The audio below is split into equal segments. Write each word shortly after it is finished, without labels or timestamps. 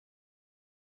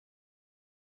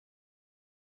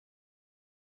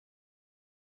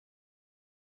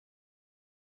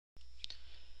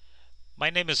My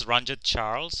name is Ranjit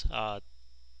Charles.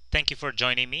 Thank you for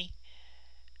joining me.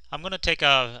 I'm going to take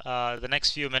the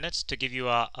next few minutes to give you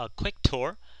a quick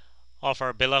tour of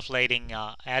our bill of lading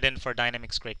add-in for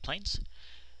Dynamics Great Plains.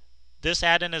 This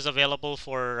add-in is available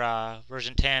for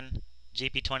version 10,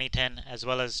 GP 2010, as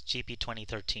well as GP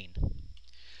 2013.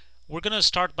 We're going to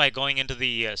start by going into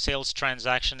the sales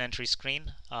transaction entry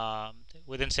screen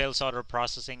within sales order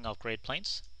processing of Great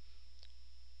Plains.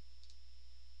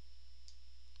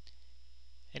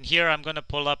 And here I'm going to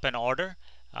pull up an order.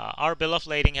 Our bill of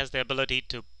lading has the ability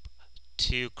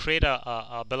to create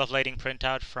a bill of lading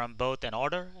printout from both an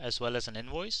order as well as an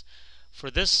invoice. For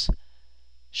this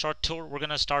short tour, we're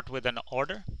going to start with an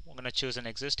order. We're going to choose an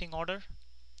existing order.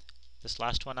 This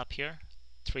last one up here,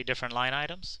 3 different line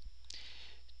items.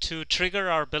 To trigger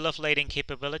our bill of lading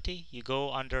capability, you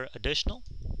go under Additional,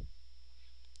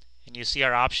 and you see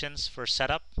our options for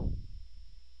setup,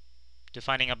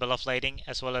 defining a bill of lading,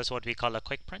 as well as what we call a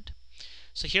quick print.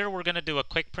 So here we're going to do a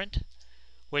quick print,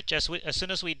 which as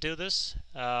soon as we do this,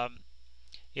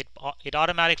 it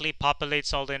automatically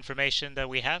populates all the information that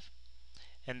we have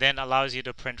and then allows you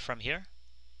to print from here.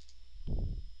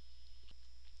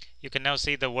 You can now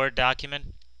see the Word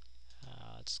document.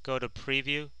 Let's go to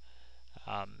preview.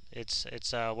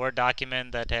 It's a Word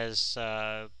document that has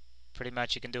pretty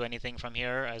much you can do anything from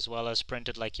here, as well as print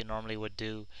it like you normally would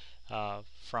do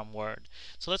from Word.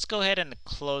 So let's go ahead and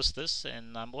close this,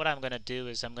 and what I'm going to do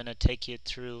is I'm going to take you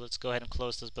through. Let's go ahead and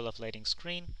close this bill of lading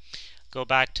screen. Go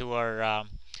back to our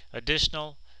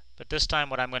additional, but this time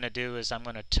what I'm going to do is I'm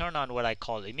going to turn on what I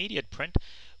call immediate print,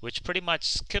 which pretty much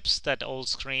skips that old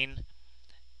screen,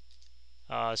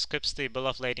 skips the bill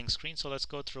of lading screen. So let's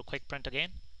go through quick print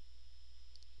again,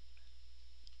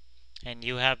 and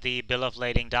you have the bill of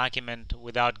lading document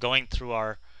without going through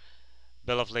our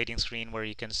bill of lading screen, where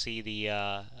you can see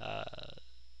the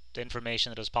information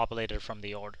that was populated from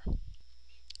the order.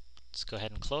 Let's go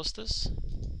ahead and close this.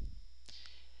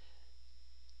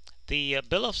 The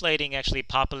bill of lading actually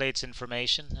populates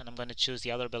information, and I'm going to choose the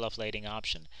other bill of lading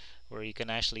option, where you can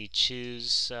actually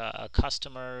choose a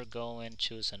customer, go and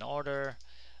choose an order,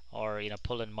 or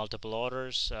pull in multiple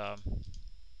orders. Okay,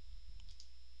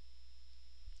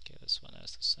 this one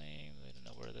has the same. I don't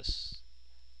know where this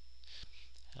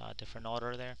different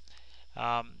order there.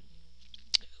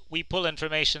 We pull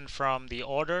information from the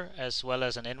order as well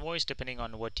as an invoice, depending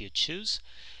on what you choose.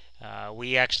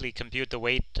 We actually compute the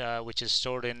weight which is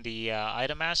stored in the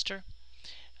item master.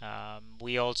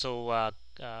 We also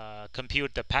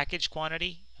compute the package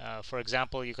quantity. For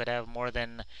example, you could have more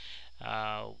than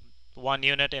 1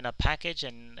 unit in a package,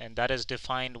 and that is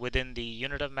defined within the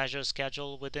unit of measure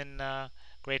schedule within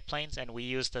Great Plains, and we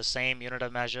use the same unit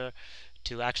of measure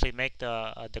to actually make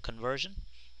the conversion.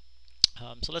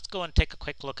 So let's go and take a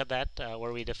quick look at that,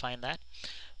 where we define that.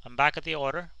 I'm back at the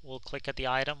order. We'll click at the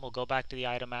item. We'll go back to the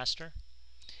item master,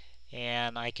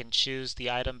 and I can choose the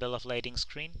item bill of lading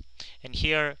screen. And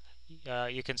here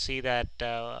you can see that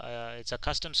it's a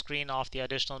custom screen off the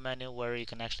additional menu, where you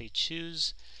can actually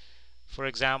choose, for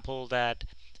example, that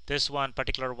this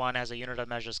particular one has a unit of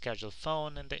measure scheduled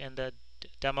phone in the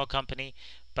demo company,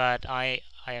 but I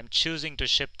am choosing to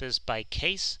ship this by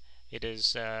case. It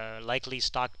is likely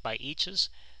stocked by eaches,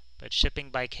 but shipping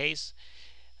by case.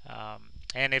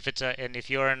 And if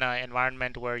you're in an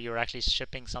environment where you're actually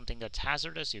shipping something that's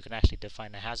hazardous, you can actually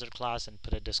define a hazard class and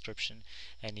put a description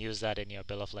and use that in your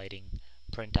bill of lading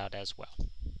printout as well.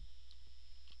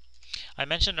 I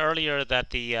mentioned earlier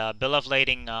that the bill of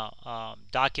lading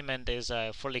document is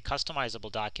a fully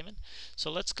customizable document. So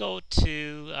let's go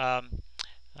to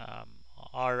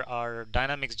our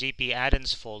Dynamics GP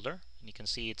add-ins folder, and you can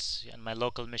see it's in my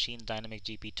local machine, Dynamics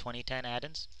GP 2010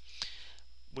 add-ins.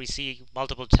 We see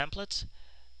multiple templates,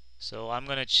 so I'm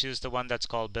going to choose the one that's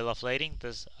called bill of lading.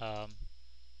 This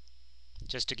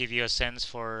just to give you a sense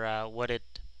for what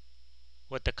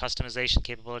the customization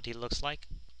capability looks like.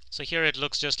 So here it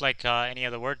looks just like any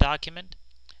other Word document,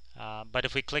 but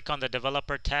if we click on the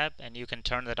developer tab, and you can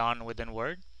turn that on within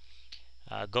Word,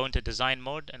 go into design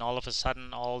mode, and all of a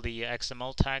sudden all the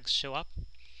XML tags show up.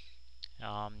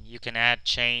 You can add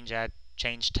change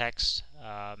text,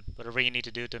 whatever you need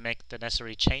to do to make the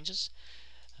necessary changes.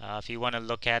 If you want to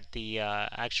look at the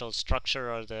actual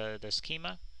structure or the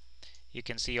schema, you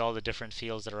can see all the different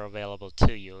fields that are available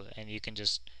to you, and you can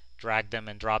just drag them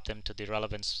and drop them to the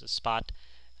relevant spot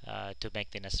to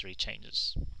make the necessary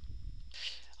changes.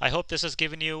 I hope this has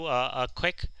given you a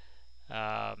quick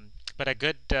but a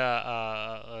good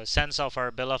sense of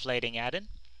our bill of lading add-in.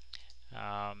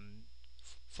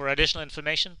 For additional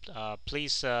information,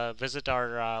 please visit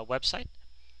our website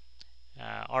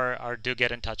or do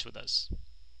get in touch with us.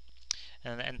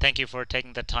 and thank you for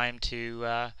taking the time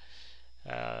to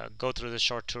go through this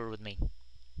short tour with me.